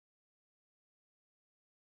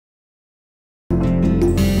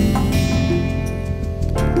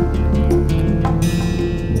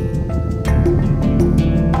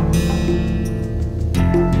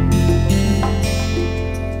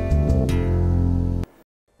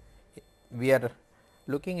we are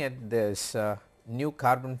looking at this new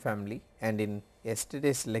carbon family, and in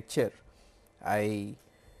yesterday's lecture I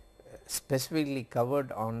specifically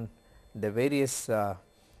covered on the various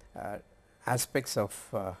aspects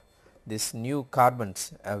of this new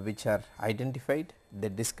carbons which are identified, the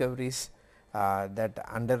discoveries that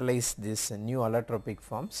underlies this new allotropic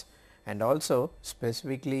forms, and also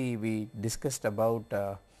specifically we discussed about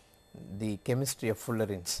the chemistry of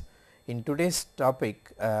fullerenes. In today's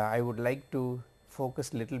topic I would like to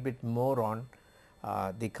focus little bit more on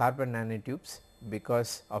the carbon nanotubes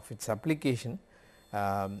because of its application,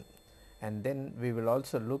 and then we will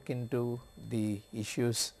also look into the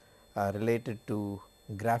issues related to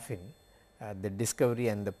graphene, the discovery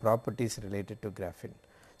and the properties related to graphene.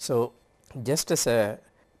 So, just as a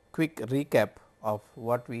quick recap of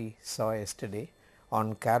what we saw yesterday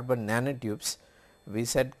on carbon nanotubes, we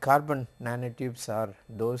said carbon nanotubes are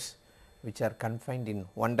those which are confined in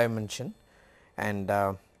one dimension, and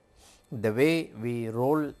the way we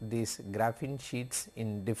roll these graphene sheets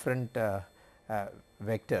in different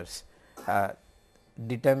vectors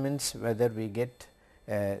determines whether we get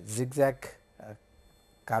a zigzag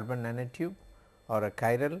carbon nanotube or a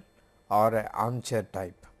chiral or a armchair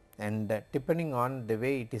type, and depending on the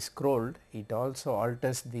way it is scrolled, it also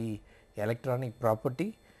alters the electronic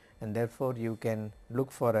property, and therefore you can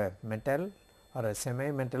look for a metal or a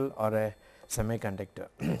semi metal or a semiconductor.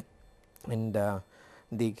 And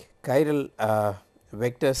the chiral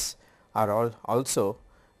vectors are also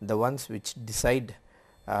the ones which decide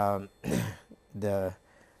the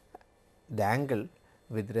angle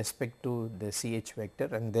with respect to the CH vector,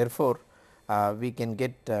 and therefore we can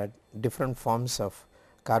get different forms of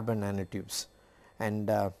carbon nanotubes.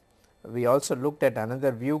 And we also looked at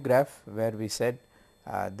another view graph where we said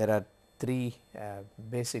there are three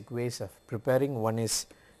basic ways of preparing. One is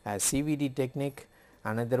CVD technique,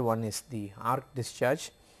 another one is the arc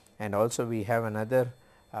discharge, and also we have another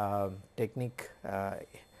technique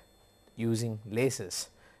using lasers.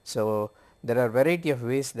 So, there are variety of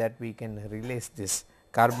ways that we can release this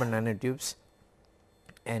carbon nanotubes,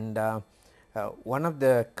 and one of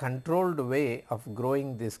the controlled way of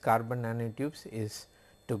growing these carbon nanotubes is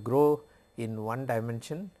to grow in one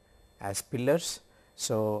dimension as pillars.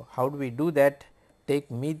 So, how do we do that? Take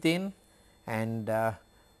methane and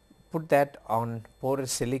put that on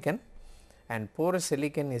porous silicon, and porous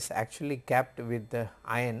silicon is actually capped with the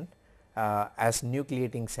iron as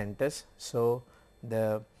nucleating centers. So,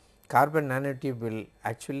 the carbon nanotube will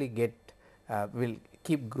actually get will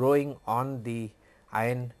keep growing on the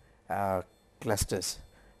iron clusters.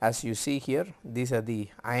 As you see here, these are the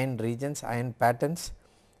iron regions, iron patterns,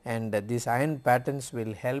 and these iron patterns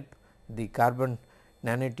will help the carbon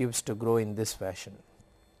nanotubes to grow in this fashion.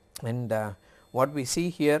 And what we see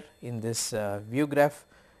here in this view graph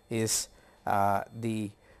is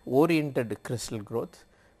the oriented crystal growth.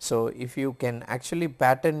 So, if you can actually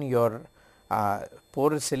pattern your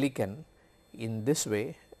porous silicon in this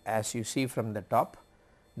way as you see from the top,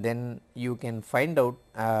 then you can find out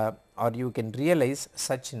or you can realize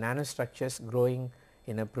such nanostructures growing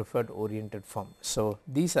in a preferred oriented form. So,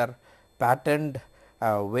 these are patterned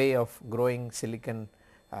way of growing silicon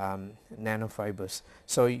nanofibers.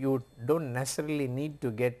 So, you do not necessarily need to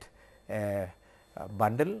get a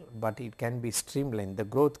bundle, but it can be streamlined, the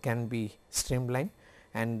growth can be streamlined,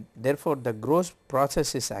 and therefore, the growth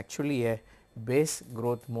process is actually a base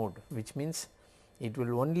growth mode, which means it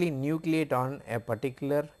will only nucleate on a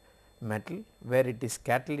particular metal where it is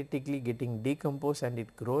catalytically getting decomposed and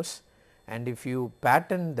it grows, and if you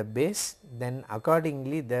pattern the base, then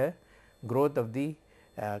accordingly the growth of the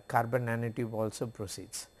carbon nanotube also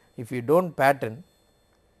proceeds. If you do not pattern,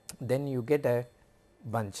 then you get a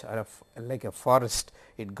bunch or like a forest,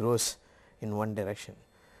 it grows in one direction.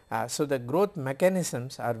 So, the growth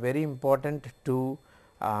mechanisms are very important to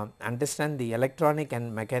understand the electronic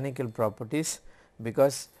and mechanical properties,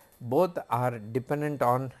 because both are dependent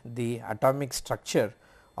on the atomic structure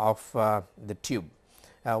of the tube.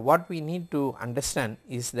 What we need to understand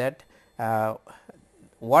is that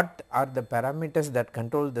what are the parameters that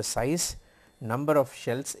control the size, number of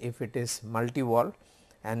shells if it is multi-wall,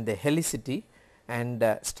 and the helicity and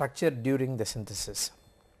structure during the synthesis.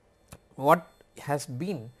 What has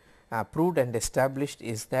been proved and established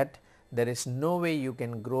is that there is no way you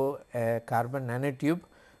can grow a carbon nanotube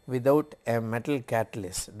without a metal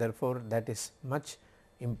catalyst. Therefore, that is much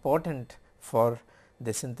important for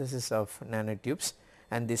the synthesis of nanotubes,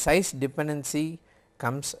 and the size dependency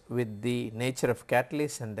comes with the nature of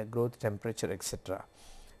catalyst and the growth temperature, etc.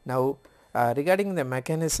 Now, regarding the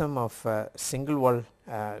mechanism of single wall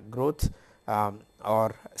growth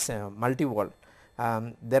or multi wall,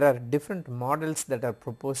 there are different models that are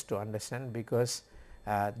proposed to understand, because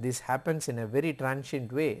this happens in a very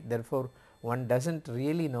transient way. Therefore, one does not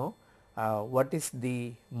really know what is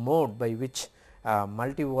the mode by which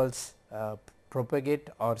multi-walls propagate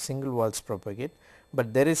or single walls propagate,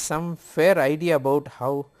 but there is some fair idea about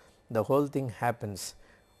how the whole thing happens.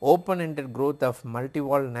 Open ended growth of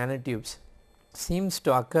multi-wall nanotubes seems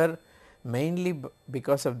to occur mainly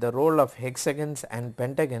because of the role of hexagons and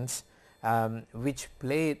pentagons, which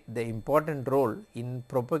play the important role in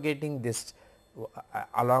propagating this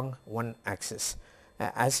along one axis.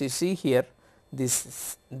 As you see here,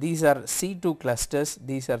 these are C2 clusters,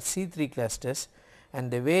 these are C3 clusters, and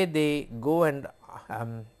the way they go and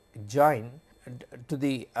join to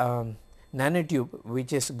the nanotube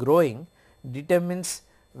which is growing determines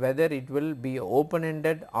whether it will be open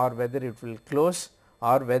ended or whether it will close,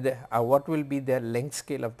 or whether what will be the length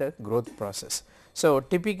scale of the growth process. So,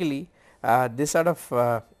 typically this sort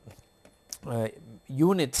of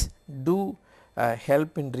units do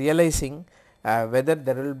help in realizing whether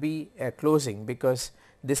there will be a closing, because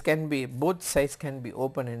this can be, both sides can be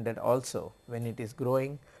open ended also when it is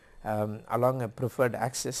growing along a preferred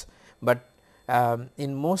axis, but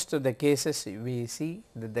in most of the cases we see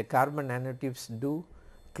that the carbon nanotubes do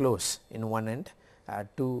close in one end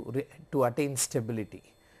to attain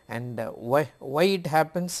stability. And why it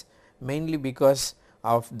happens? Mainly because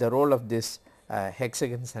of the role of this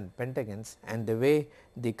hexagons and pentagons and the way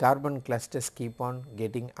the carbon clusters keep on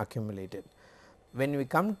getting accumulated. When we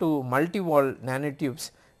come to multi-wall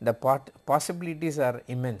nanotubes, the possibilities are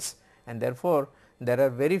immense, and therefore there are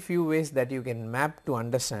very few ways that you can map to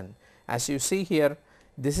understand. As you see here,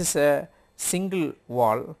 this is a single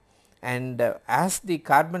wall, and as the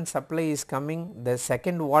carbon supply is coming, the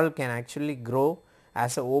second wall can actually grow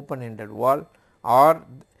as a open ended wall, or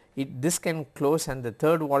this can close and the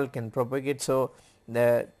third wall can propagate. So,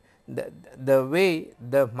 the way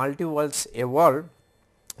the multi walls evolve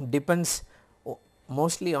depends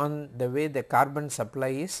mostly on the way the carbon supply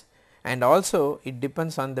is, and also it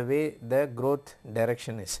depends on the way the growth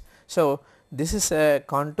direction is. So, this is a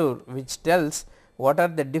contour which tells what are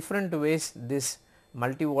the different ways this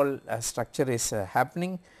multi-wall structure is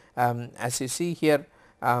happening. As you see here,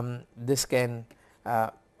 this can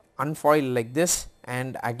unfoil like this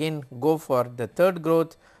and again go for the third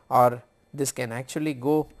growth, or this can actually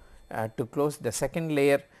go to close the second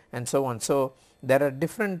layer and so on. So, there are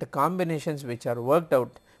different combinations which are worked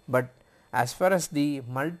out, but as far as the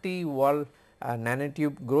multi-wall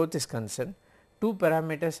nanotube growth is concerned, two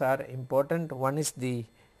parameters are important. One is the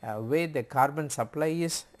way the carbon supply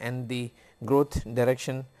is and the growth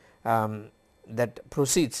direction that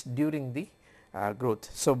proceeds during the growth.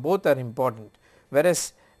 So, both are important,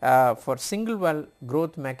 whereas for single wall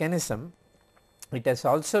growth mechanism, it has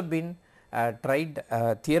also been tried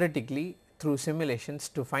theoretically through simulations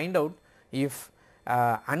to find out if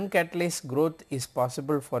uncatalyzed growth is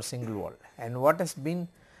possible for single wall, and what has been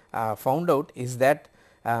found out is that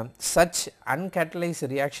such uncatalyzed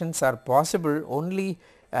reactions are possible only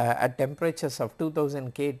at temperatures of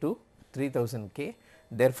 2000 K to 3000 K.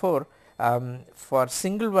 Therefore, for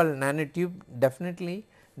single wall nanotube definitely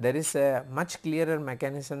there is a much clearer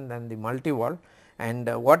mechanism than the multi wall, and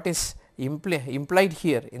what is implied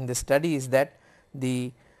here in the study is that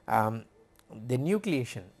the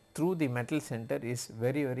nucleation through the metal center is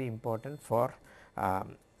very important for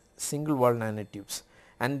single wall nanotubes,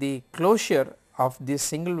 and the closure of these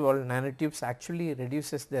single wall nanotubes actually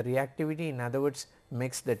reduces the reactivity, in other words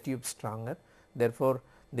makes the tube stronger. Therefore,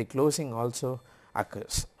 the closing also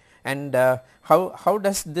occurs. And how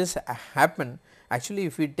does this happen? Actually,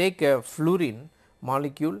 if we take a fluorine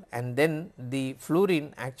molecule and then the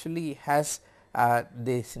fluorine actually has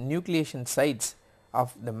these nucleation sites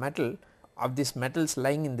of the metal, of these metals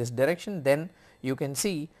lying in this direction, then you can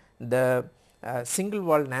see the single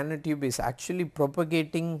wall nanotube is actually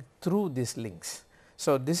propagating through these links.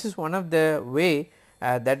 So, this is one of the way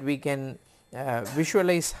that we can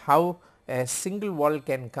visualize how a single wall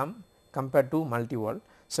can come compared to multi wall.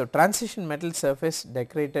 So, transition metal surface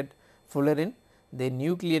decorated fullerene, they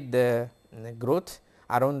nucleate the growth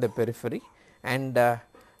around the periphery, and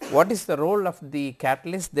what is the role of the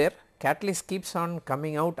catalyst there? Catalyst keeps on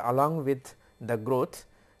coming out along with the growth.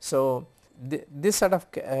 So, this sort of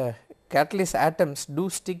catalyst atoms do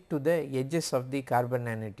stick to the edges of the carbon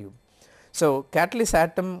nanotube. So, catalyst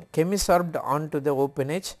atom chemisorbed onto the open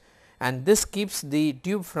edge, and this keeps the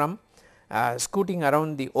tube from scooting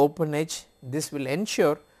around the open edge. This will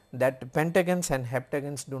ensure that pentagons and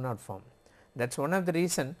heptagons do not form. That is one of the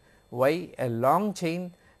reason why a long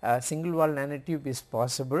chain single wall nanotube is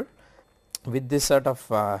possible with this sort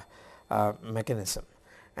of mechanism.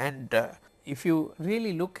 And if you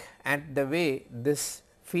really look at the way this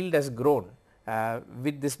field has grown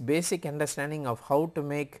with this basic understanding of how to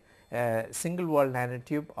make a single wall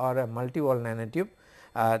nanotube or a multi wall nanotube,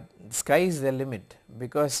 sky is the limit,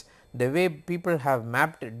 because the way people have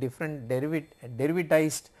mapped different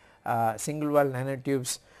derivatized single wall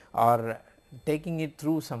nanotubes or taking it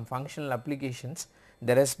through some functional applications,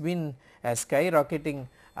 there has been a skyrocketing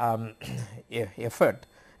effort.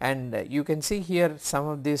 And you can see here some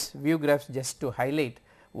of these view graphs just to highlight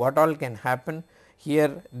what all can happen.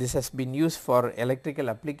 Here this has been used for electrical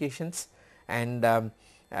applications, and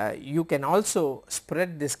you can also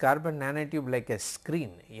spread this carbon nanotube like a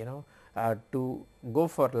screen, to go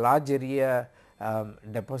for large area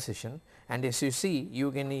deposition. And as you see,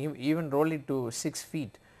 you can even roll it to 6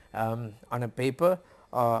 feet on a paper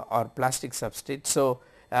or plastic substrate. So,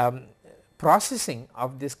 processing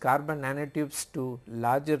of this carbon nanotubes to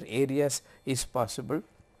larger areas is possible,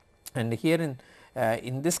 and here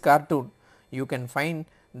in this cartoon you can find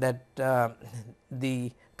that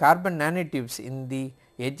the carbon nanotubes in the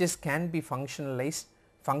edges can be functionalized.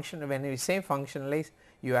 When we say functionalize,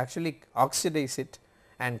 you actually oxidize it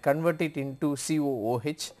and convert it into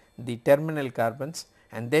COOH, the terminal carbons,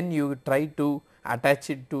 and then you try to attach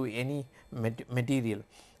it to any material.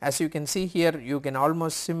 As you can see here, you can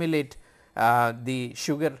almost simulate the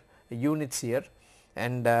sugar units here,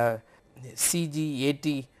 and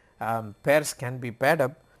CG80 pairs can be paired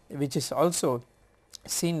up, which is also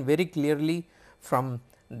seen very clearly from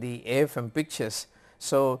the AFM pictures.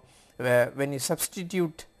 So, when you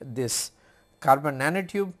substitute this carbon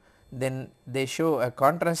nanotube, then they show a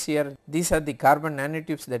contrast here. These are the carbon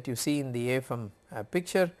nanotubes that you see in the AFM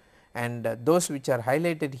picture, and those which are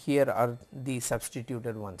highlighted here are the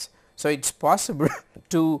substituted ones. So, it is possible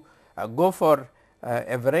to go for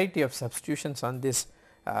a variety of substitutions on this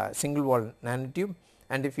single wall nanotube,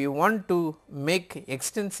 and if you want to make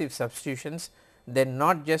extensive substitutions, then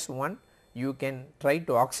not just one, you can try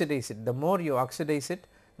to oxidize it. The more you oxidize it,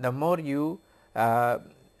 the more you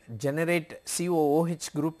generate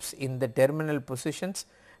COOH groups in the terminal positions,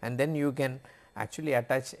 and then you can actually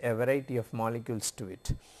attach a variety of molecules to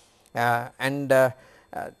it.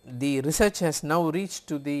 The research has now reached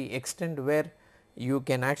to the extent where you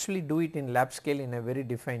can actually do it in lab scale in a very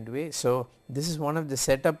defined way. So, this is one of the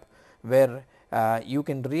setup where you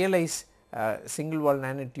can realize single wall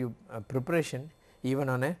nanotube preparation even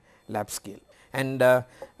on a lab scale. And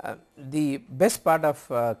the best part of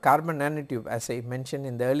carbon nanotube, as I mentioned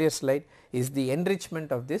in the earlier slide, is the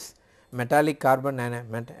enrichment of this metallic carbon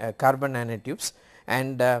nanotubes,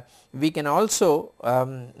 and we can also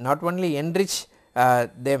not only enrich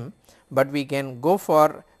them, but we can go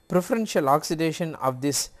for preferential oxidation of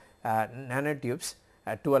this nanotubes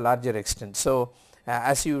to a larger extent. So,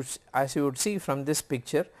 as you would see from this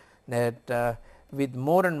picture, that with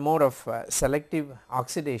more and more of selective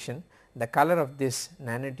oxidation, the color of this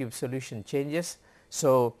nanotube solution changes.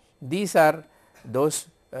 So, these are those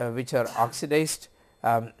which are oxidized,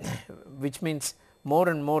 which means more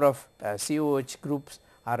and more of COOH groups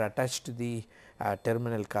are attached to the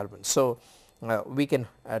terminal carbon. So, we can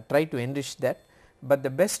try to enrich that, but the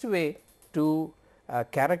best way to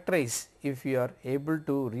characterize if you are able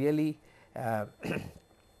to really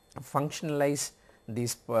functionalize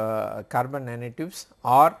these carbon nanotubes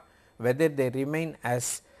or whether they remain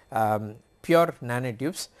as pure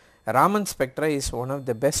nanotubes, Raman spectra is one of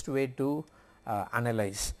the best way to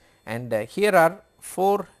analyze, and here are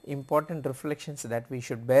 4 important reflections that we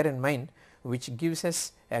should bear in mind, which gives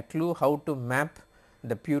us a clue how to map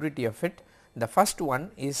the purity of it. The first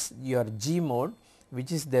one is your G mode,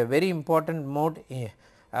 which is the very important mode,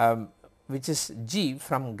 which is G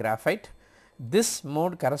from graphite. This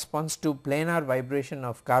mode corresponds to planar vibration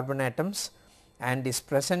of carbon atoms and is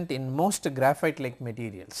present in most graphite like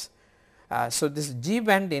materials. So, this G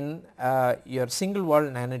band in your single wall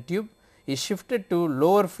nanotube is shifted to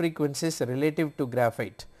lower frequencies relative to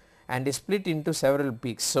graphite and is split into several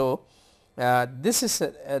peaks. So, this is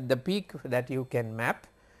the peak that you can map,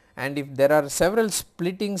 and if there are several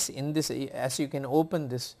splittings in this, as you can open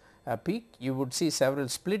this peak, you would see several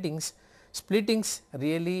splittings. Splittings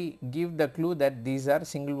really give the clue that these are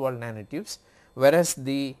single wall nanotubes, whereas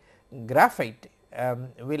the graphite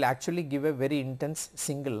will actually give a very intense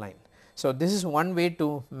single line. So, this is one way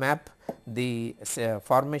to map the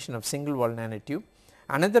formation of single wall nanotube.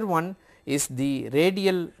 Another one is the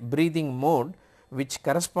radial breathing mode, which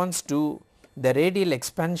corresponds to the radial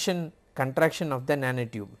expansion contraction of the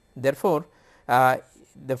nanotube. Therefore,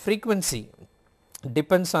 the frequency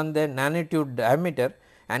depends on the nanotube diameter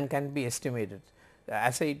and can be estimated.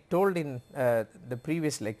 As I told in the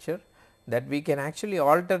previous lecture, that we can actually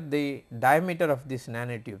alter the diameter of these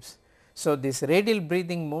nanotubes. So, this radial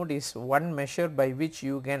breathing mode is one measure by which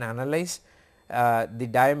you can analyze the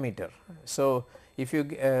diameter. So, if you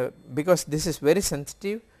because this is very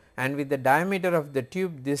sensitive, and with the diameter of the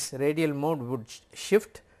tube this radial mode would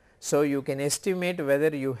shift. So, you can estimate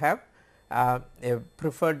whether you have a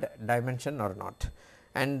preferred dimension or not.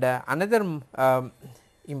 And another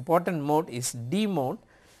important mode is D mode,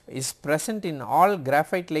 is present in all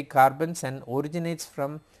graphite like carbons and originates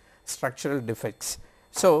from structural defects.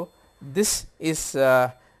 So, this is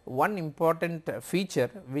one important feature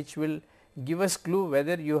which will give us clue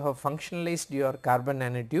whether you have functionalized your carbon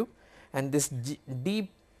nanotube, and this D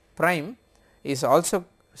prime is also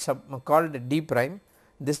called D prime.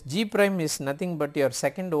 This G prime is nothing but your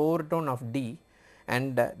second overtone of D,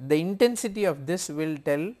 and the intensity of this will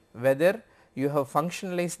tell whether you have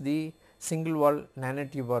functionalized the single wall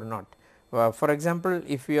nanotube or not. For example,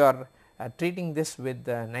 if you are treating this with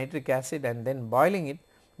nitric acid and then boiling it,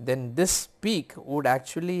 then this peak would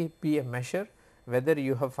actually be a measure whether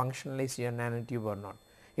you have functionalized your nanotube or not.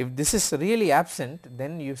 If this is really absent,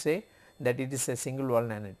 then you say that it is a single wall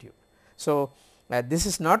nanotube. So, this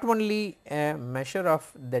is not only a measure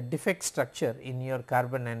of the defect structure in your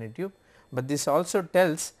carbon nanotube, but this also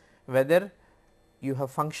tells whether you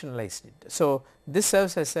have functionalized it. So, this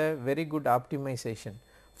serves as a very good optimization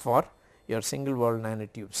for your single wall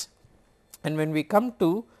nanotubes. And when we come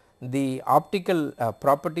to the optical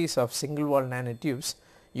properties of single wall nanotubes,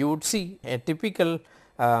 you would see a typical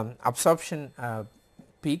absorption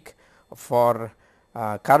peak for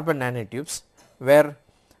carbon nanotubes, where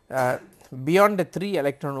beyond the 3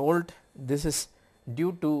 electron volt this is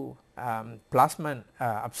due to plasma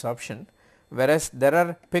absorption, whereas there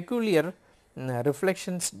are peculiar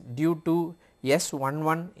reflections due to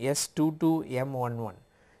S11, S22, M11.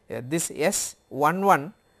 This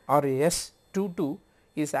S11 or S22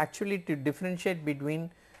 is actually to differentiate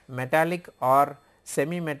between metallic or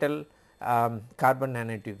semi-metal carbon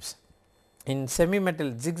nanotubes. In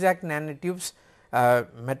semi-metal zigzag nanotubes,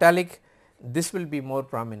 metallic, this will be more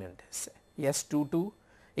prominent, S22.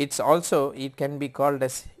 It is also, it can be called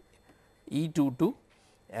as E22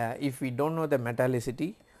 if we do not know the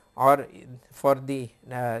metallicity, or for the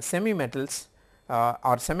semi-metals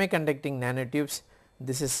or semiconducting nanotubes,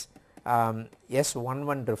 this is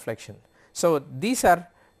S11 reflection. So, these are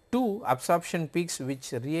two absorption peaks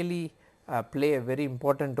which really play a very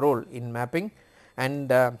important role in mapping,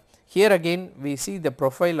 and here again we see the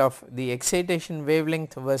profile of the excitation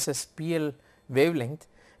wavelength versus PL wavelength.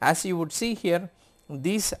 As you would see here,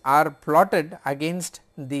 these are plotted against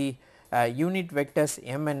the unit vectors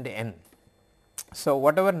m and n. So,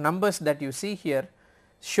 whatever numbers that you see here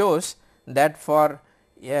shows that for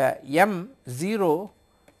M0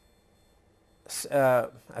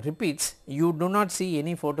 repeats, you do not see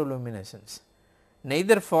any photoluminescence,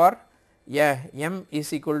 neither for m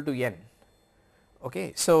is equal to n.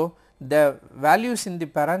 Okay. So, the values in the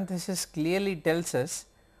parenthesis clearly tells us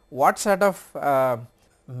what sort of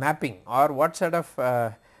mapping or what sort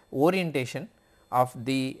of orientation of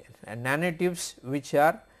the nanotubes which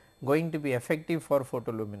are going to be effective for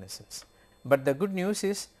photoluminescence. But the good news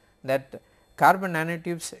is that carbon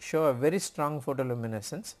nanotubes show a very strong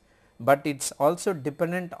photoluminescence, but it is also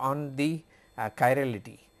dependent on the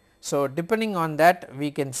chirality. So, depending on that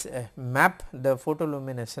we can map the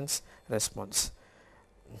photoluminescence response.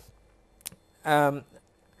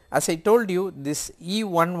 As I told you, this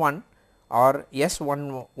E11 or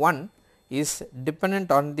S11 is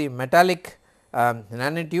dependent on the metallic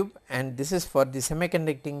nanotube, and this is for the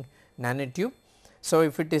semiconducting nanotube. So,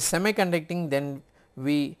 if it is semiconducting, then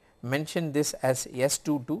we mention this as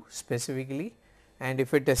S22 specifically, and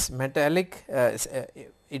if it is metallic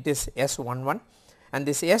it is S11, and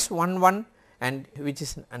this S11 and which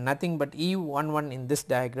is nothing but E11 in this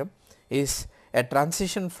diagram is a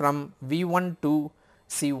transition from V1 to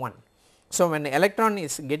C1. So, when electron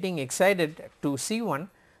is getting excited to C1,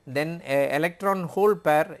 then a electron hole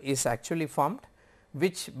pair is actually formed,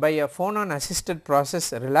 which by a phonon assisted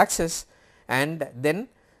process relaxes, and then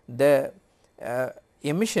the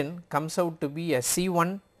emission comes out to be a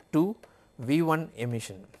C1 to V1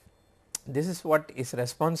 emission. This is what is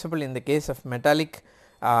responsible in the case of metallic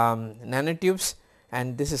nanotubes,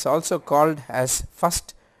 and this is also called as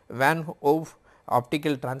first Van Hove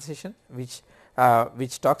optical transition, which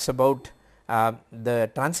talks about the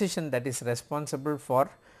transition that is responsible for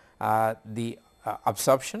the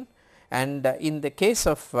absorption. And in the case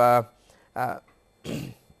of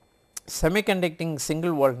semiconducting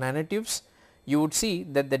single wall nanotubes, you would see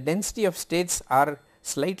that the density of states are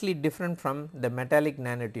slightly different from the metallic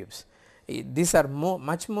nanotubes. these are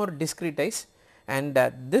much more discretized, and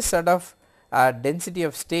this sort of density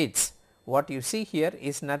of states what you see here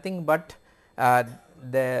is nothing but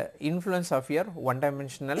the influence of your one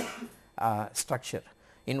dimensional structure.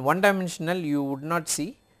 In one dimensional you would not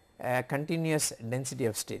see continuous density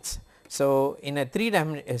of states. So, in a three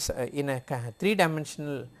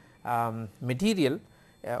dimensional material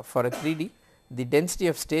for a 3D, the density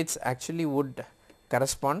of states actually would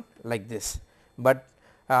correspond like this, but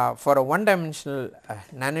for a one dimensional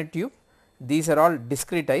nanotube these are all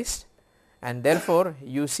discretized, and therefore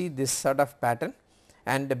you see this sort of pattern,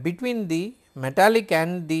 and between the metallic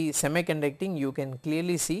and the semiconducting you can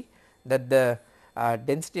clearly see that the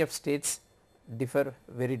density of states differ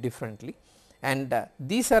very differently, and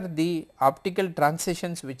these are the optical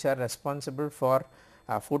transitions which are responsible for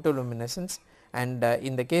photoluminescence, and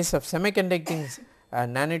in the case of semiconducting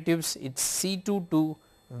nanotubes it is C2 to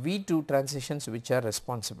V2 transitions which are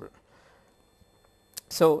responsible.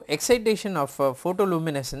 So, excitation of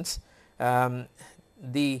photoluminescence, an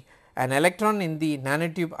electron in the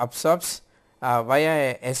nanotube absorbs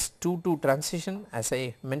via a S2 transition as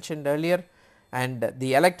I mentioned earlier, and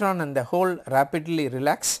the electron and the hole rapidly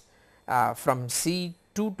relax from C2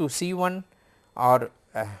 to C1 or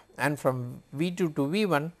and from V2 to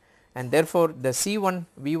V1, and therefore the C1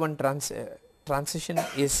 V1 transition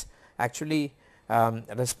is actually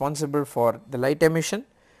responsible for the light emission.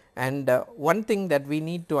 And one thing that we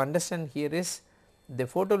need to understand here is the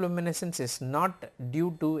photoluminescence is not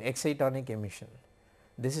due to excitonic emission.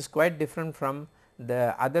 This is quite different from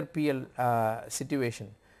the other PL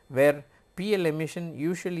situation, where PL emission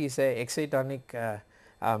usually is a excitonic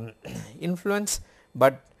influence,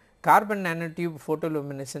 but carbon nanotube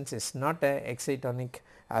photoluminescence is not a excitonic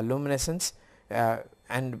luminescence,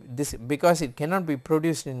 and this because it cannot be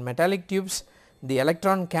produced in metallic tubes, the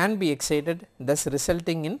electron can be excited, thus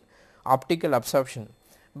resulting in optical absorption.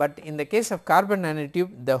 But in the case of carbon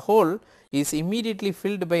nanotube the hole is immediately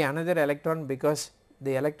filled by another electron because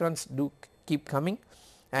the electrons do keep coming,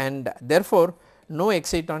 and therefore no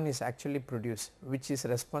exciton is actually produced, which is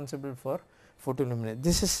responsible for photoluminescence.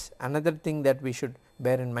 This is another thing that we should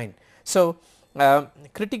bear in mind. So,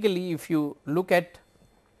 critically if you look at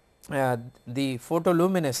the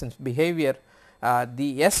photoluminescence behavior,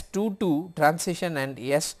 the S22 transition and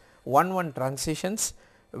S11 transitions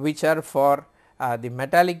which are for the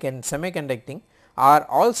metallic and semiconducting are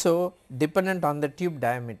also dependent on the tube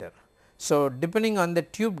diameter. So, depending on the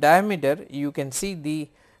tube diameter you can see the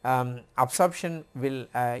absorption will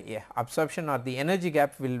absorption or the energy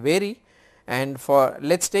gap will vary, and for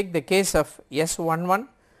let us take the case of S11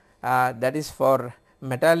 that is for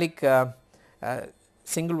metallic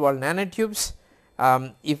single wall nanotubes.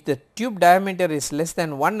 If the tube diameter is less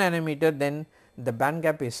than 1 nanometer, then the band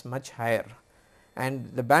gap is much higher,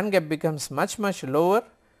 and the band gap becomes much lower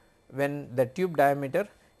when the tube diameter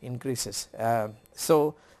increases.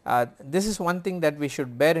 So, this is one thing that we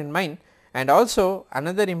should bear in mind, and also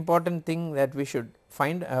another important thing that we should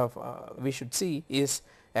find we should see is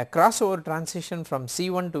a crossover transition from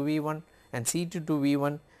C1 to V1 and C2 to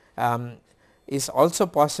V1 is also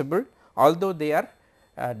possible, although they are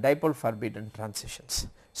dipole forbidden transitions.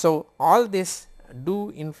 So, all this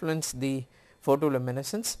do influence the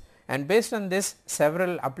photoluminescence, and based on this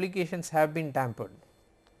several applications have been tampered.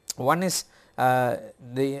 One is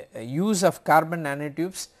the use of carbon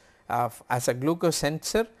nanotubes as a glucose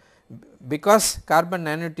sensor. Because carbon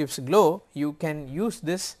nanotubes glow, you can use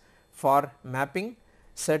this for mapping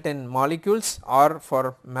certain molecules or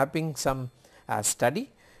for mapping some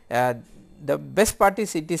study. The best part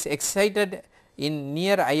is it is excited in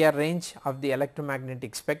near IR range of the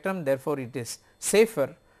electromagnetic spectrum, therefore it is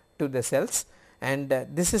safer to the cells, and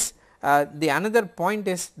this is the another point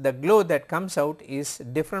is the glow that comes out is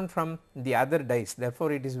different from the other dyes,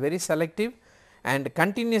 therefore it is very selective, and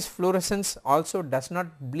continuous fluorescence also does not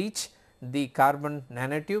bleach the carbon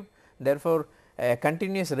nanotube, therefore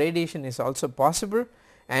continuous radiation is also possible,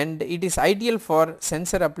 and it is ideal for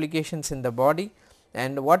sensor applications in the body.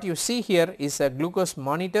 And what you see here is a glucose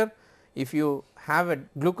monitor. If you have a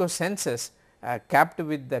glucose sensors capped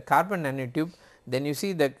with the carbon nanotube, then you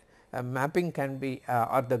see the mapping can be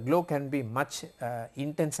or the glow can be much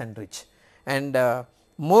intense and rich, and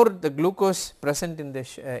more the glucose present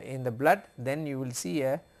in the blood, then you will see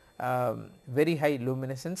a very high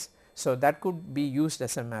luminescence. So, that could be used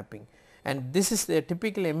as a mapping, and this is the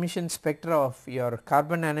typical emission spectra of your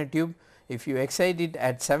carbon nanotube. If you excite it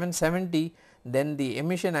at 770, then the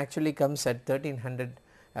emission actually comes at 1300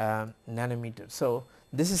 nanometers. So,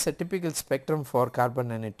 this is a typical spectrum for carbon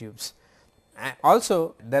nanotubes.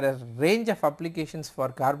 Also there are range of applications for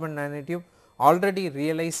carbon nanotube already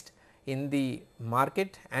realized in the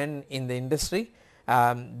market and in the industry.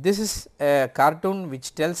 This is a cartoon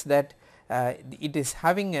which tells that it is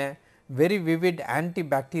having a very vivid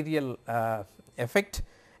antibacterial effect,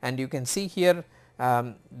 and you can see here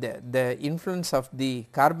the influence of the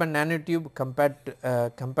carbon nanotube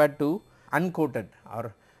compared to uncoated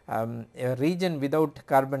or a region without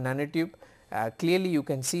carbon nanotube. Clearly you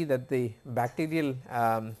can see that the bacterial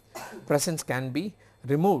presence can be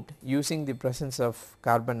removed using the presence of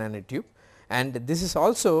carbon nanotube, and this is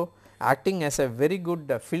also acting as a very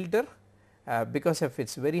good filter because of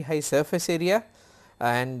its very high surface area.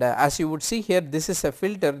 And as you would see here, this is a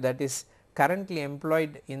filter that is currently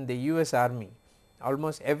employed in the US Army.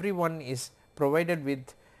 Almost everyone is provided with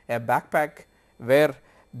a backpack where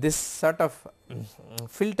this sort of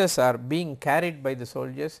filters are being carried by the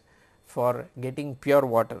soldiers for getting pure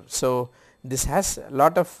water. So, this has a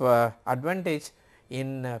lot of advantage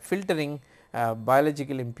in filtering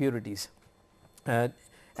biological impurities, and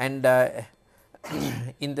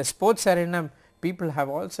in the sports arena people have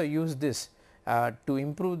also used this to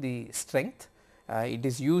improve the strength. It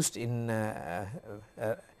is used in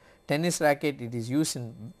tennis racket, it is used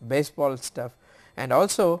in baseball stuff, and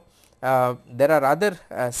also there are other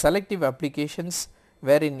selective applications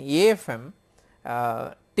where in AFM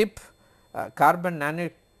tip carbon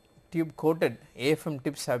nanotube coated AFM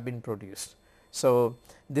tips have been produced. So,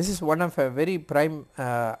 this is one of a very prime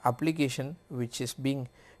application which is being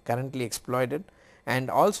currently exploited, and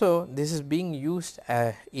also this is being used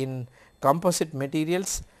in composite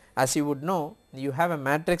materials. As you would know, you have a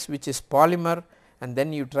matrix which is polymer, and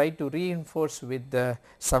then you try to reinforce with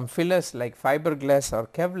some fillers like fiberglass or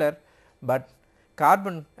Kevlar, but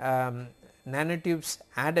carbon nanotubes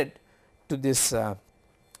added to this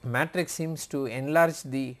matrix seems to enlarge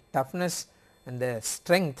the toughness and the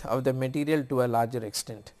strength of the material to a larger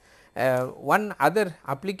extent. One other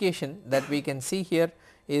application that we can see here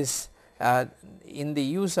is in the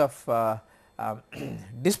use of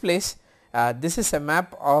displays. This is a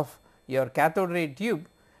map of your cathode ray tube,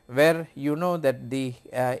 where you know that the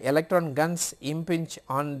electron guns impinge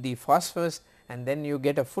on the phosphors and then you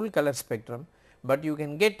get a full color spectrum, but you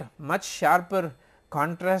can get much sharper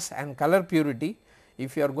contrast and color purity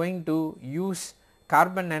if you are going to use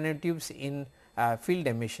carbon nanotubes in field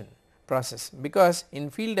emission process, because in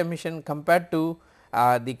field emission compared to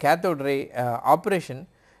the cathode ray operation,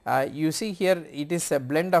 you see here it is a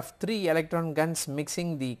blend of 3 electron guns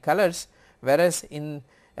mixing the colors, whereas in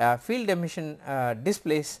field emission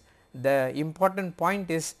displays the important point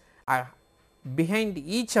is behind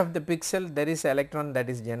each of the pixel there is electron that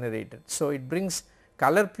is generated. So, it brings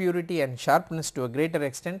color purity and sharpness to a greater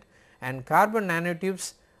extent, and carbon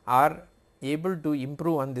nanotubes are able to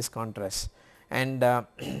improve on this contrast, and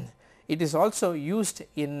it is also used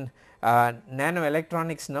in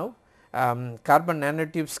nanoelectronics now. Carbon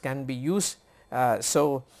nanotubes can be used.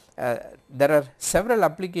 So, there are several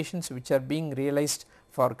applications which are being realized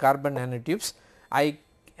for carbon nanotubes. I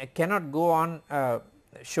cannot go on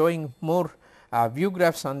showing more view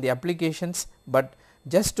graphs on the applications, but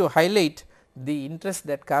just to highlight the interest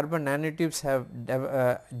that carbon nanotubes have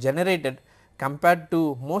generated compared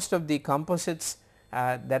to most of the composites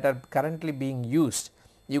that are currently being used.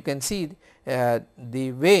 You can see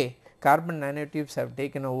the way carbon nanotubes have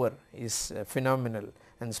taken over is phenomenal,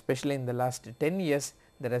 and especially in the last 10 years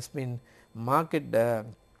there has been market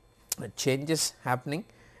changes happening,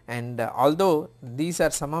 and although these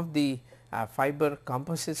are some of the fiber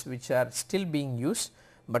composites which are still being used,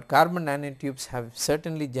 but carbon nanotubes have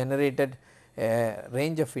certainly generated a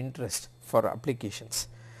range of interest for applications.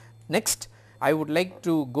 Next, I would like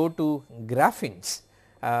to go to graphenes.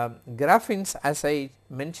 Graphenes, as I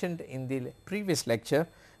mentioned in the previous lecture,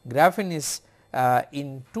 graphene is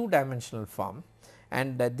in 2-dimensional form,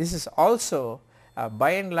 and this is also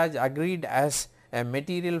by and large agreed as a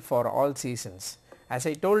material for all seasons. As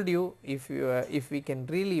I told you, if we can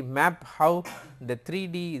really map how the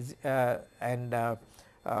 3D and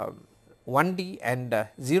 1D and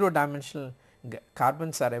 0-dimensional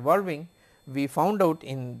carbons are evolving, we found out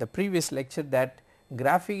in the previous lecture that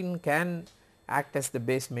graphene can act as the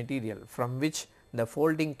base material from which the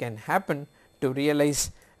folding can happen to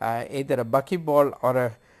realize either a buckyball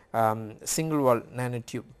or a single wall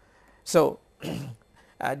nanotube. So,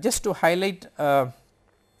 just to highlight the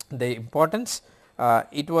importance,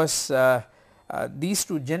 it was these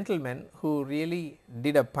two gentlemen who really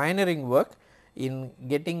did a pioneering work in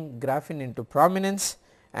getting graphene into prominence,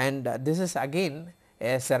 and this is again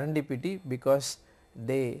a serendipity because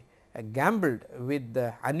they gambled with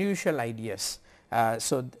the unusual ideas.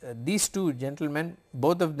 So, these two gentlemen,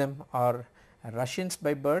 both of them are Russians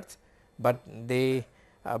by birth, but they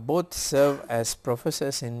both serve as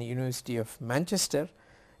professors in University of Manchester,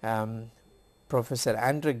 Professor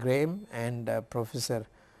Andrew Graham and Professor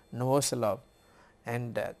Novoselov,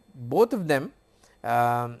 and both of them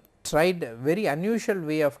tried a very unusual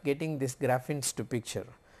way of getting this graphenes to picture,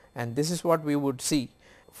 and this is what we would see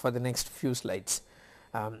for the next few slides.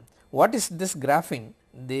 What is this graphene?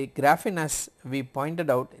 The graphene, as we pointed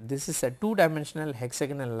out, this is a 2-dimensional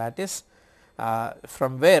hexagonal lattice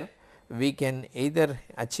from where we can either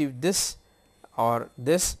achieve this, or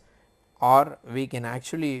we can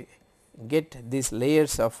actually get these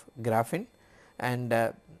layers of graphene, and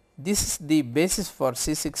this is the basis for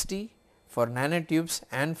C60, for nanotubes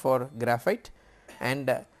and for graphite,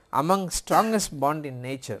 and among strongest bond in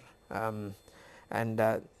nature.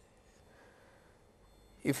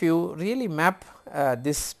 If you really map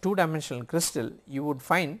this 2-dimensional crystal, you would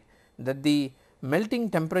find that the melting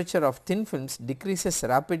temperature of thin films decreases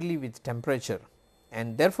rapidly with temperature,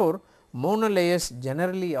 and therefore monolayers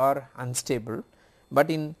generally are unstable,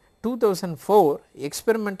 but in 2004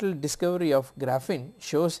 experimental discovery of graphene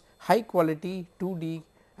shows high quality 2D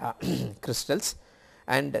crystals,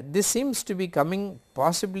 and this seems to be coming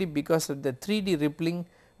possibly because of the 3D rippling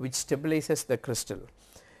which stabilizes the crystal.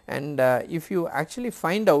 And if you actually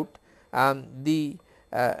find out the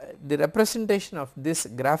representation of this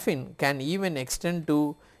graphene can even extend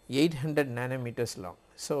to 800 nanometers long.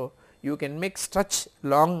 So, you can make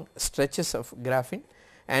long stretches of graphene,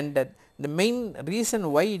 and the main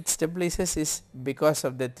reason why it stabilizes is because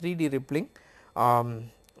of the 3D rippling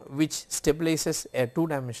which stabilizes a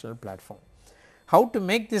 2-dimensional platform. How to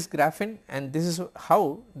make this graphene, and this is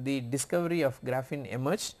how the discovery of graphene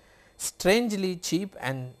emerged. Strangely cheap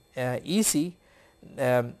and easy.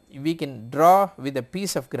 We can draw with a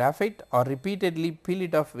piece of graphite or repeatedly peel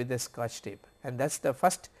it off with a scotch tape, and that is the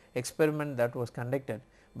first experiment that was conducted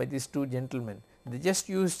by these two gentlemen. They just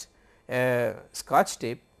used scotch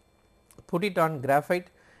tape, put it on graphite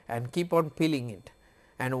and keep on peeling it,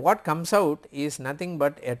 and what comes out is nothing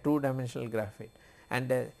but a 2-dimensional graphite,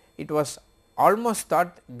 and it was almost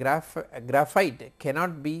thought graphite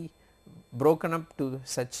cannot be broken up to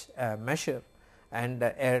such a measure, and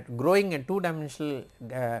growing a 2-dimensional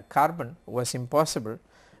carbon was impossible,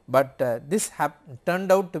 but this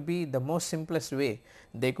turned out to be the most simplest way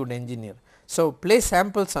they could engineer. So, place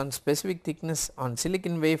samples on specific thickness on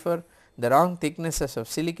silicon wafer, the wrong thicknesses of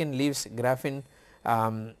silicon leaves graphene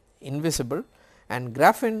invisible, and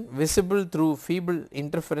graphene visible through feeble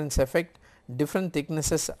interference effect. Different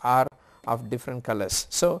thicknesses are of different colors.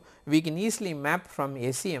 So, we can easily map from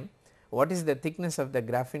SEM what is the thickness of the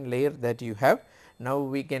graphene layer that you have. Now,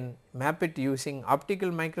 we can map it using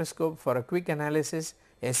optical microscope for a quick analysis.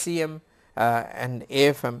 SEM and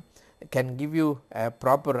AFM can give you a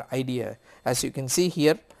proper idea. As you can see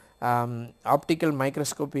here, optical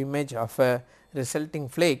microscope image of a resulting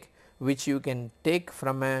flake, which you can take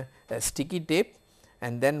from a sticky tape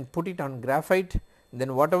and then put it on graphite,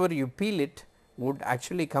 then whatever you peel it would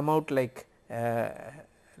actually come out like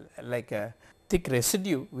a thick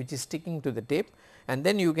residue which is sticking to the tape, and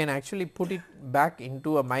then you can actually put it back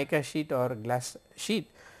into a mica sheet or glass sheet,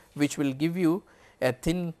 which will give you a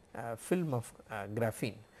thin film of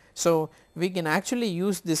graphene. So, we can actually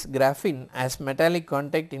use this graphene as metallic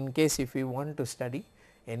contact in case if we want to study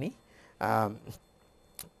any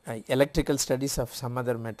electrical studies of some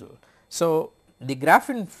other metal. So, the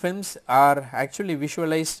graphene films are actually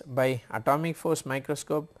visualized by atomic force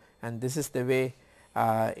microscope, and this is the way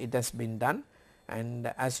it has been done,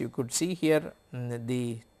 and as you could see here,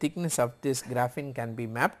 the thickness of this graphene can be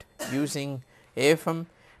mapped using AFM,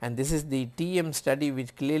 and this is the TM study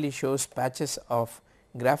which clearly shows patches of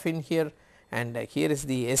graphene here, and here is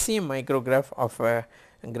the SEM micrograph of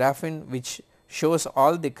graphene which shows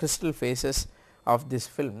all the crystal phases of this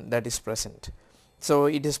film that is present. So,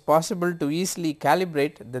 it is possible to easily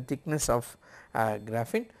calibrate the thickness of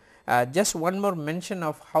graphene. Just one more mention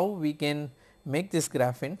of how we can make this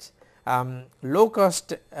graphenes. Low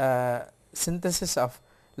cost synthesis of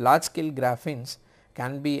large scale graphenes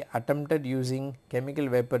can be attempted using chemical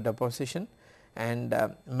vapor deposition, and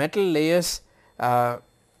metal layers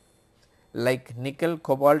like nickel,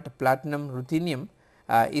 cobalt, platinum, ruthenium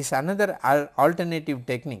is another alternative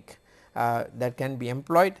technique that can be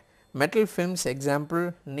employed. Metal films,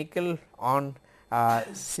 example nickel on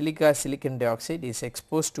silicon dioxide is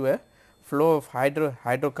exposed to a flow of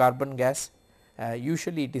hydrocarbon gas,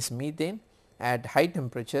 usually it is methane, at high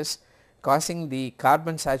temperatures, causing the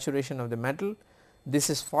carbon saturation of the metal. This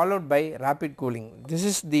is followed by rapid cooling. This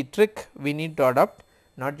is the trick we need to adopt,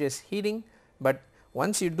 not just heating, but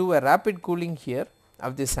once you do a rapid cooling here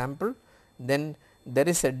of the sample, then there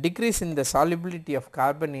is a decrease in the solubility of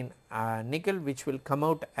carbon in nickel, which will come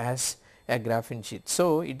out as a graphene sheet.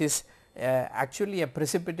 So, it is actually a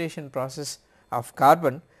precipitation process of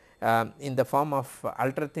carbon in the form of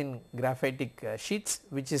ultra thin graphitic sheets,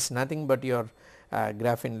 which is nothing but your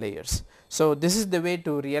graphene layers. So, this is the way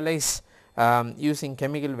to realize using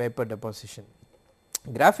chemical vapor deposition.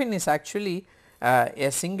 Graphene is actually a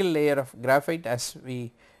single layer of graphite, as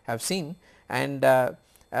we have seen, and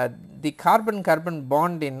the carbon carbon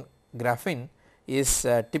bond in graphene is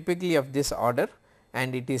typically of this order,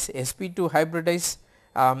 and it is sp2 hybridized.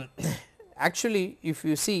 Actually, if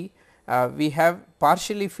you see, we have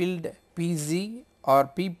partially filled pz or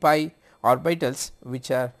p pi orbitals, which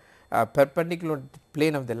are perpendicular to the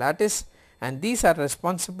plane of the lattice, and these are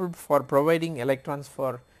responsible for providing electrons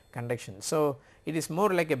for conduction. So, it is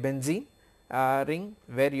more like a benzene ring,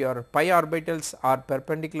 where your pi orbitals are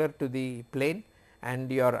perpendicular to the plane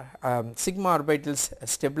and your sigma orbitals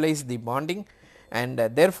stabilize the bonding, and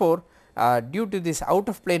therefore, due to this out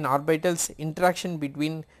of plane orbitals, interaction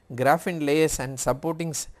between graphene layers and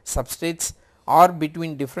supporting substrates or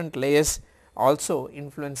between different layers also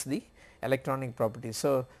influence the electronic properties.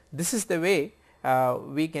 So, this is the way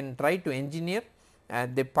we can try to engineer.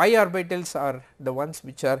 The pi orbitals are the ones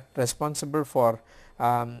which are responsible for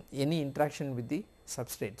any interaction with the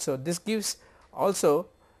substrate. So, this gives also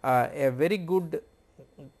a very good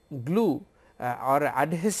glue or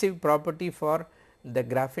adhesive property for the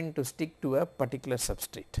graphene to stick to a particular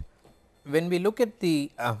substrate. When we look at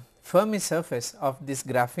the Fermi surface of these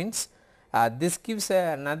graphenes, this gives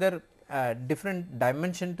another different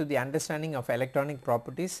dimension to the understanding of electronic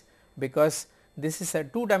properties, because this is a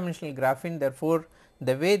 2-dimensional graphene. Therefore,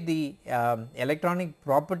 the way the electronic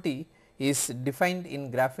property is defined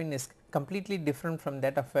in graphene is completely different from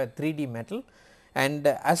that of a 3D metal, and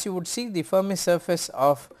as you would see the Fermi surface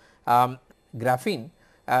of graphene,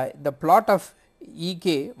 the plot of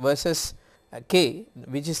Ek versus k,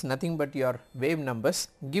 which is nothing but your wave numbers,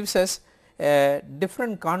 gives us a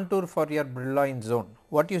different contour for your Brillouin zone.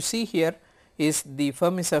 What you see here is the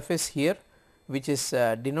Fermi surface here, which is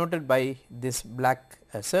denoted by this black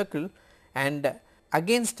circle, and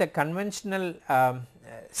against a conventional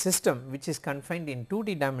system which is confined in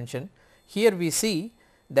 2D dimension, here we see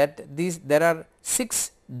that there are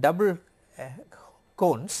 6 double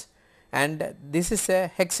cones, and this is a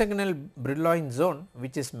hexagonal Brillouin zone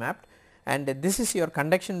which is mapped, and this is your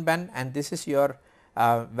conduction band and this is your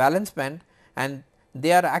valence band, and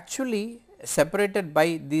they are actually separated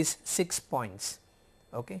by these 6 points.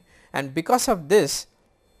 Okay. And because of this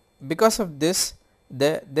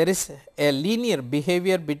there is a linear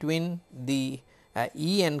behavior between the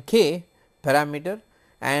E and K parameter,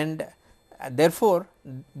 and therefore,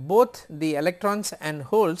 both the electrons and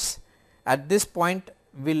holes at this point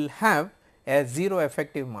will have a 0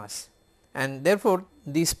 effective mass, and therefore,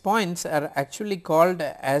 these points are actually called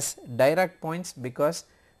as Dirac points, because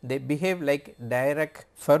they behave like Dirac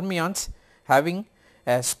fermions having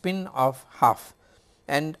a spin of half.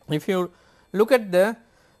 And if you look at the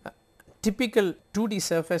typical 2D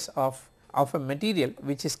surface of a material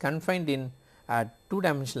which is confined in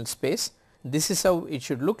 2-dimensional space, this is how it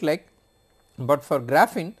should look like, but for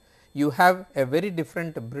graphene you have a very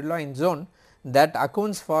different Brillouin zone that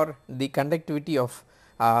accounts for the conductivity of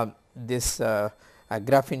this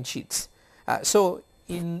graphene sheets. So,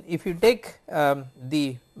 if you take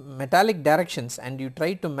the metallic directions and you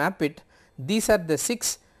try to map it, these are the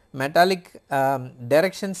 6 metallic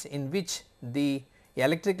directions in which the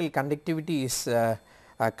electrical conductivity is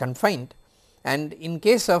confined, and in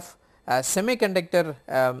case of semiconductor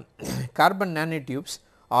carbon nanotubes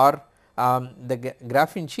or the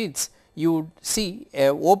graphene sheets, you would see a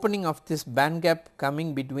opening of this band gap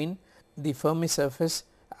coming between the Fermi surface,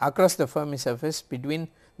 across the Fermi surface between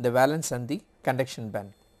the valence and the conduction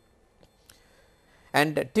band.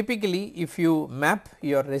 And typically if you map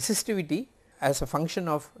your resistivity as a function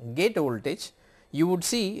of gate voltage, you would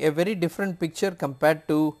see a very different picture compared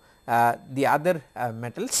to the other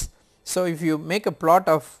metals. So, if you make a plot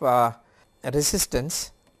of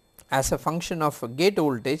resistance as a function of gate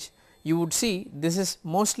voltage, you would see this is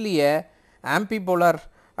mostly a ambipolar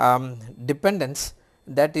dependence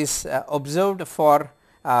that is observed for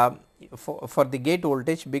the gate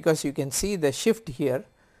voltage, because you can see the shift here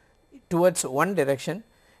towards one direction,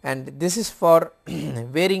 and this is for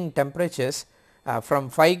varying temperatures from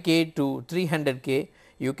 5K to 300K.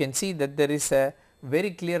 You can see that there is a very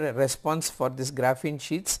clear response for this graphene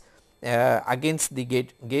sheets against the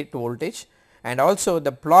gate voltage, and also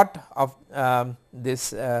the plot of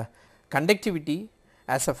this conductivity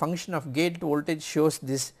as a function of gate voltage shows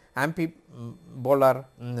this ambipolar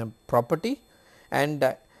property,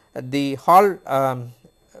 and the Hall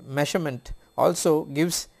measurement also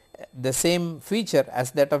gives the same feature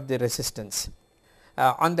as that of the resistance.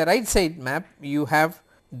 On the right side map you have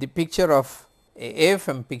the picture of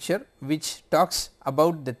AFM picture, which talks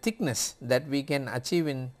about the thickness that we can achieve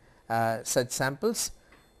in such samples.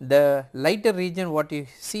 The lighter region what you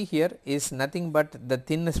see here is nothing but the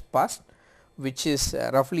thinnest pass, which is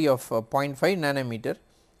roughly of 0.5 nanometer,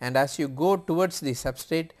 and as you go towards the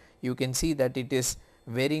substrate you can see that it is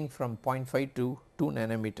varying from 0.5 to 2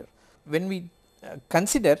 nanometer. When we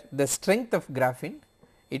consider the strength of graphene,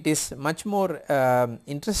 it is much more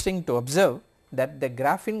interesting to observe that the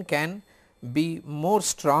graphene can be more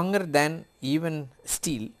stronger than even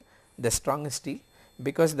steel, the strongest steel,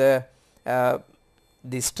 because the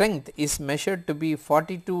strength is measured to be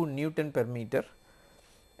 42 Newton per meter,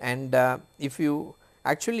 and if you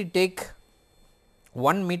actually take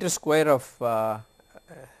 1 meter square of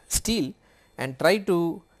steel and try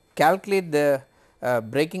to calculate the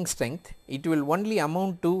breaking strength, it will only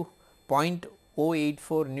amount to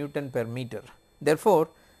 0.084 Newton per meter. Therefore,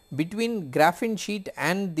 between graphene sheet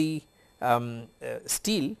and the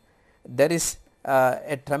steel there is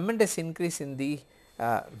a tremendous increase in the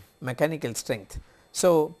mechanical strength.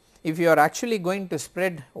 So, if you are actually going to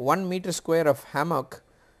spread 1 meter square of hammock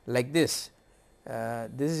like this,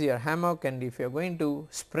 this is your hammock, and if you are going to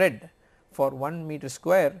spread for 1 meter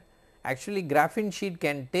square, actually graphene sheet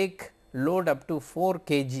can take load up to 4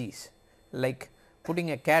 kgs, like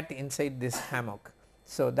putting a cat inside this hammock.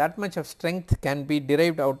 So, that much of strength can be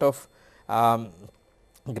derived out of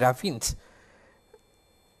graphenes,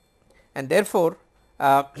 and therefore,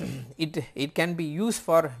 it can be used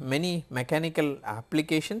for many mechanical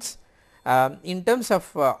applications. In terms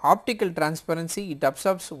of optical transparency, it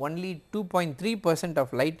absorbs only 2.3%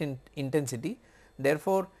 of light intensity.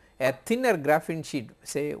 Therefore, a thinner graphene sheet,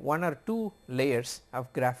 say 1 or 2 layers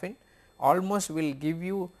of graphene, almost will give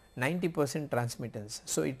you 90% transmittance.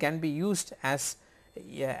 So, it can be used as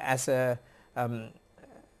a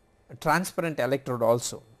transparent electrode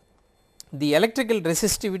also. The electrical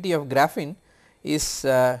resistivity of graphene is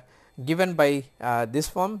given by this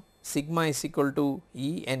form, sigma is equal to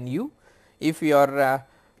E and U. If your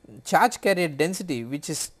charge carrier density, which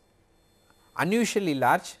is unusually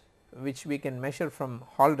large, which we can measure from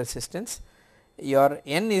Hall resistance, your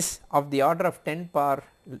N is of the order of 10 power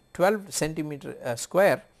 12 centimeter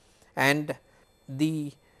square, and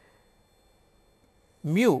the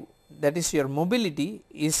mu, that is your mobility,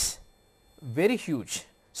 is very huge.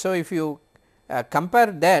 So, if you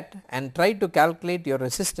compare that and try to calculate your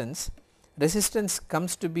resistance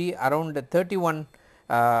comes to be around 31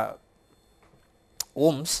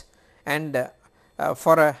 ohms, and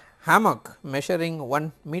for a hammock measuring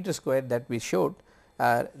 1 meter square that we showed,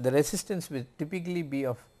 the resistance will typically be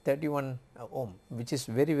of 31 ohm, which is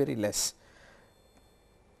very less.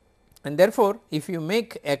 And therefore, if you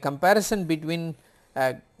make a comparison between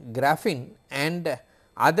graphene and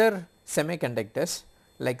other semiconductors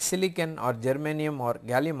like silicon or germanium or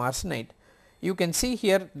gallium arsenide, you can see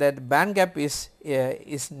here that band gap is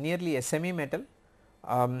nearly a semi metal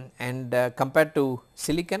and compared to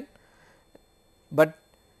silicon, but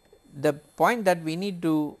the point that we need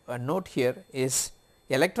to note here is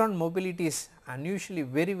electron mobility is unusually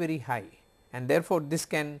very high, and therefore, this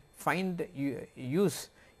can find use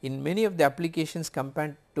in many of the applications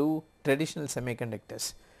compared to traditional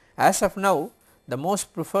semiconductors. As of now, the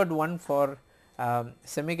most preferred one for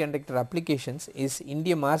semiconductor applications is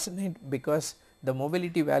indium arsenide, because the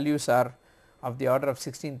mobility values are of the order of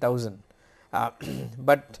 16,000,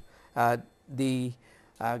 but the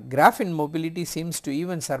graphene mobility seems to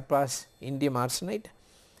even surpass indium arsenide,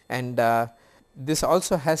 and this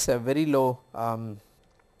also has a very low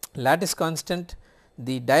lattice constant.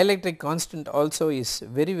 The dielectric constant also is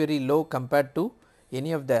very low compared to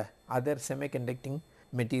any of the other semiconducting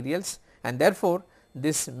materials, and therefore,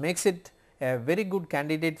 this makes it a very good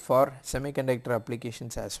candidate for semiconductor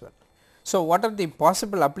applications as well. So, what are the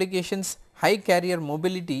possible applications? High carrier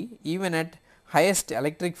mobility even at highest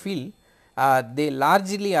electric field, they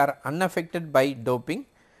largely are unaffected by doping,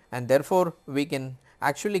 and therefore, we can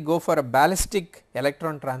actually go for a ballistic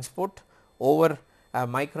electron transport over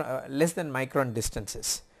less than micron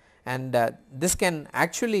distances, and this can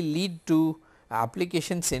actually lead to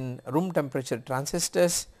applications in room temperature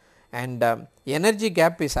transistors, and energy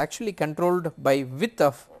gap is actually controlled by width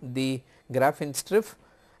of the graphene strip,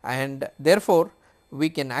 and therefore, we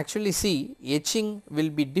can actually see etching will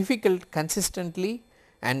be difficult consistently,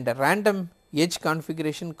 and random edge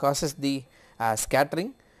configuration causes the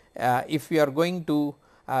scattering if we are going to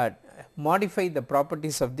modify the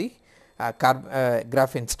properties of the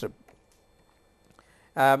graphene strip.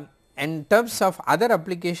 In terms of other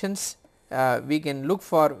applications, we can look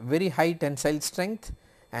for very high tensile strength,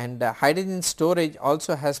 and hydrogen storage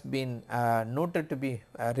also has been noted to be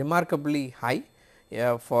remarkably high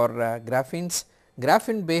for graphenes.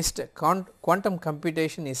 Graphene based quantum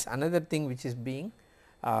computation is another thing which is being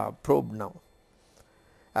probed now.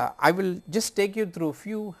 I will just take you through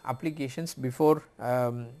few applications before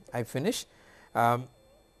I finish.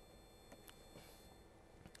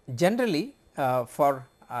 Generally for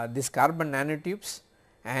this carbon nanotubes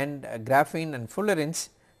and graphene and fullerenes,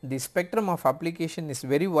 the spectrum of application is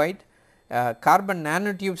very wide. Carbon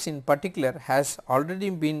nanotubes in particular has already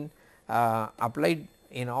been applied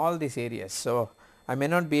in all these areas. So, I may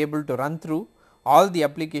not be able to run through all the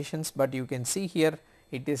applications, but you can see here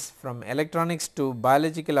it is from electronics to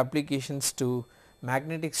biological applications to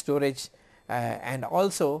magnetic storage, and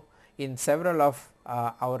also in several of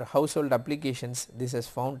our household applications this has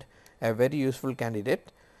found a very useful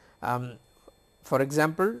candidate. For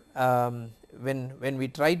example, when we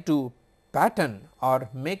try to pattern or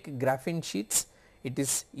make graphene sheets, it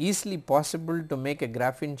is easily possible to make a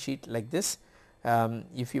graphene sheet like this.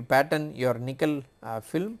 If you pattern your nickel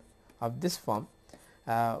film of this form,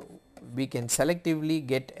 we can selectively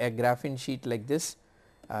get a graphene sheet like this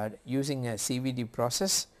using a CVD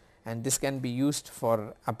process, and this can be used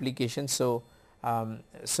for applications. So,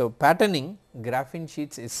 so patterning graphene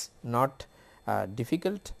sheets is not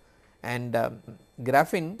difficult, and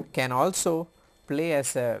graphene can also play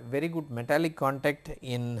as a very good metallic contact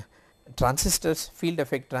in transistors, field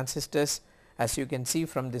effect transistors. As you can see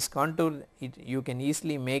from this contour, you can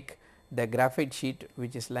easily make the graphite sheet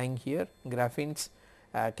which is lying here. Graphenes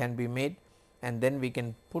can be made, and then we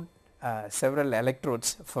can put several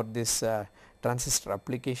electrodes for this transistor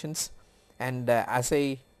applications. And as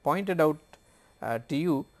I pointed out to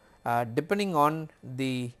you, depending on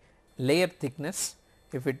the layer thickness,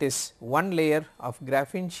 if it is one layer of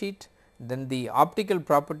graphene sheet, then the optical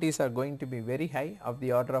properties are going to be very high, of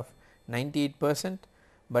the order of 98%,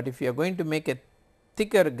 but if you are going to make a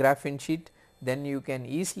thicker graphene sheet, then you can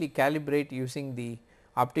easily calibrate using the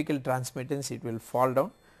optical transmittance, it will fall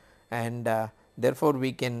down, and therefore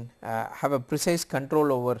we can have a precise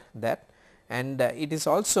control over that. And it is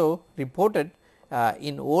also reported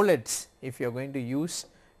in OLEDs, if you are going to use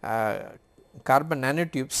carbon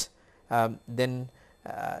nanotubes, then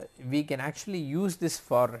we can actually use this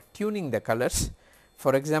for tuning the colors.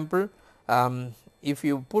 For example, if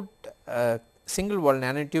you put single wall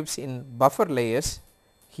nanotubes in buffer layers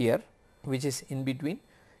here, which is in between,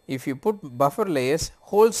 if you put buffer layers,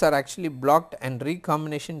 holes are actually blocked and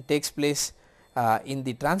recombination takes place in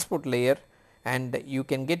the transport layer, and you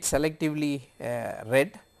can get selectively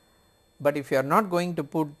red. But if you are not going to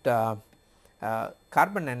put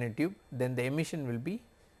carbon nanotube, then the emission will be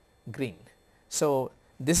green. So,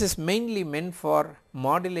 this is mainly meant for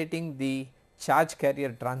modulating the charge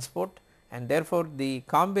carrier transport, and therefore the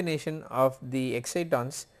combination of the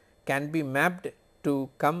excitons can be mapped to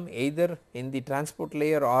come either in the transport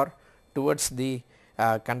layer or towards the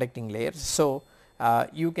conducting layers. So,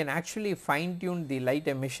 you can actually fine tune the light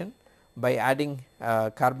emission by adding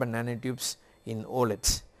carbon nanotubes in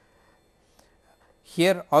OLEDs.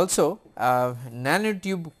 Here also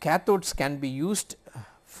nanotube cathodes can be used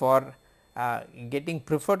for getting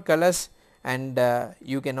preferred colors, and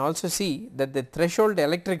you can also see that the threshold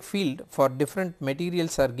electric field for different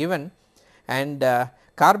materials are given, and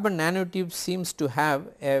carbon nanotube seems to have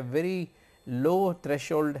a very low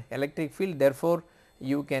threshold electric field. Therefore,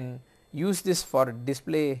 you can use this for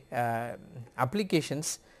display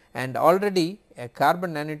applications, and already a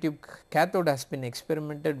carbon nanotube cathode has been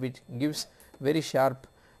experimented, which gives very sharp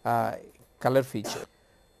color feature.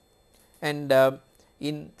 And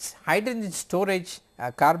in hydrogen storage,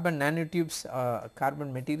 carbon nanotubes,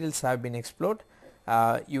 carbon materials have been explored.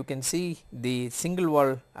 You can see the single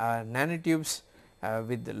wall nanotubes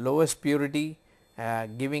with the lowest purity,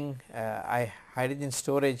 giving hydrogen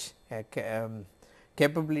storage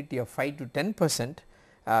capability of 5 to 10%.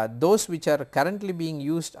 Those which are currently being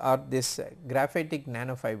used are this graphitic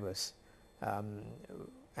nanofibers,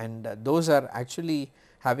 and those are actually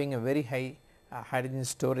having a very high hydrogen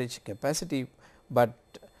storage capacity, but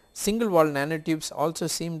single wall nanotubes also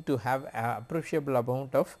seem to have a appreciable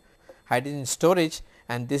amount of hydrogen storage,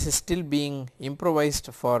 and this is still being improvised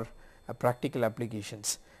for practical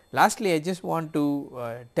applications. Lastly, I just want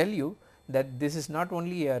to tell you that this is not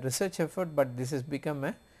only a research effort, but this has become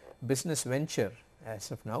a business venture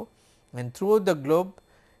as of now, and throughout the globe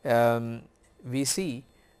we see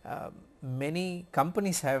many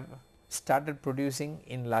companies have started producing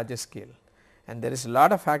in larger scale, and there is a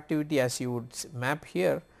lot of activity. As you would map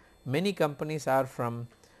here, many companies are from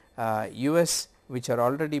US, which are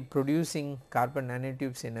already producing carbon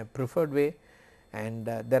nanotubes in a preferred way, and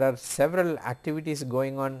there are several activities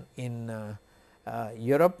going on in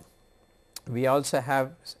Europe. We also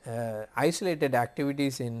have isolated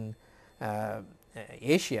activities in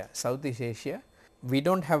Asia, Southeast Asia. We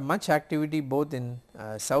do not have much activity both in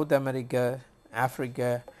South America,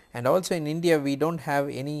 Africa, and also in India we do not have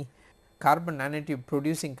any carbon nanotube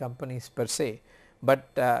producing companies per se,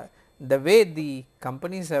 but the way the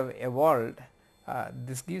companies have evolved,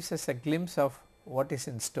 this gives us a glimpse of what is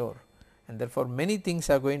in store, and therefore many things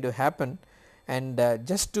are going to happen. And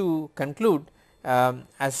just to conclude,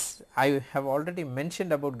 as I have already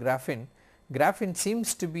mentioned about graphene, graphene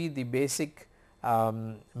seems to be the basic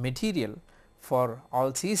material for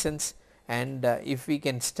all seasons, and if we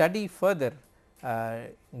can study further,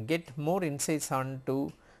 get more insights on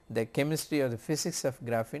to the chemistry or the physics of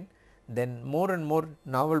graphene, then more and more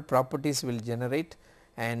novel properties will generate,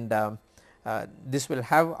 and this will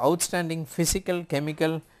have outstanding physical,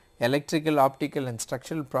 chemical, electrical, optical and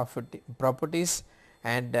structural properties,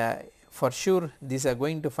 and for sure these are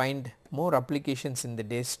going to find more applications in the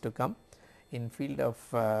days to come in field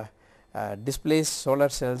of displays, solar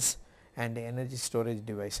cells and energy storage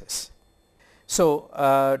devices. So,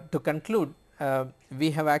 to conclude,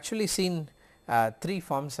 we have actually seen 3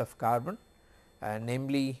 forms of carbon,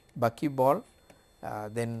 namely buckyball,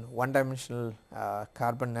 then one dimensional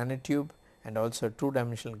carbon nanotube and also 2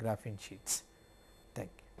 dimensional graphene sheets.